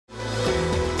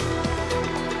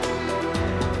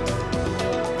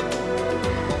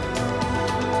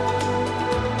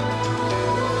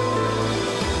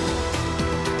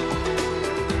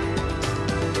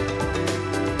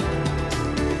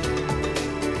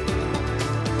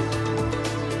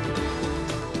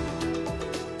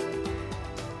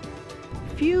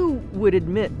would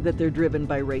admit that they're driven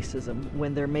by racism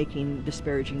when they're making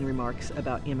disparaging remarks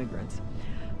about immigrants.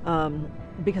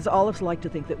 Because all of us like to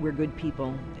think that we're good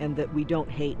people and that we don't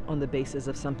hate on the basis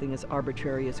of something as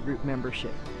arbitrary as group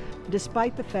membership.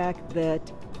 Despite the fact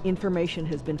that information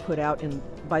has been put out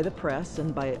by the press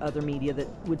and by other media that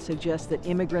would suggest that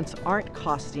immigrants aren't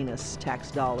costing us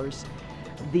tax dollars,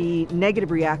 the negative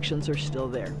reactions are still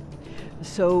there.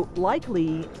 So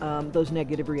likely those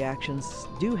negative reactions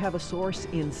do have a source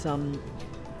in some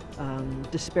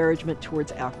disparagement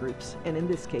towards outgroups, and in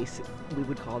this case we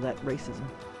would call that racism.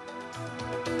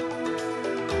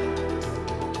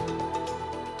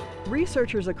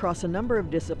 Researchers across a number of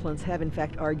disciplines have in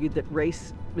fact argued that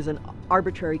race is an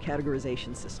arbitrary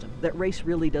categorization system, that race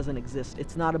really doesn't exist.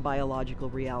 It's not a biological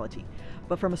reality.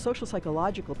 But from a social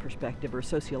psychological perspective or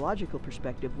sociological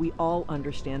perspective, we all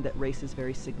understand that race is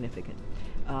very significant.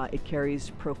 It carries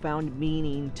profound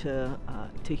meaning to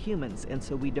humans, and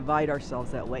so we divide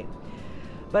ourselves that way.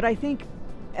 But I think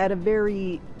at a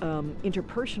very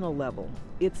interpersonal level,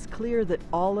 it's clear that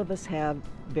all of us have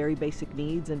very basic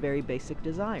needs and very basic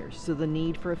desires. So the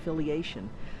need for affiliation,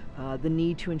 the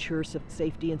need to ensure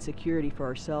safety and security for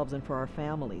ourselves and for our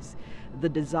families, the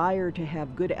desire to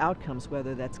have good outcomes,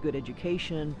 whether that's good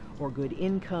education or good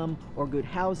income or good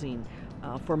housing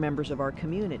for members of our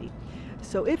community.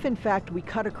 So if in fact we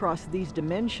cut across these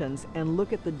dimensions and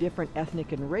look at the different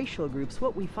ethnic and racial groups,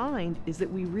 what we find is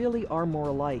that we really are more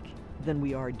alike than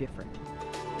we are different.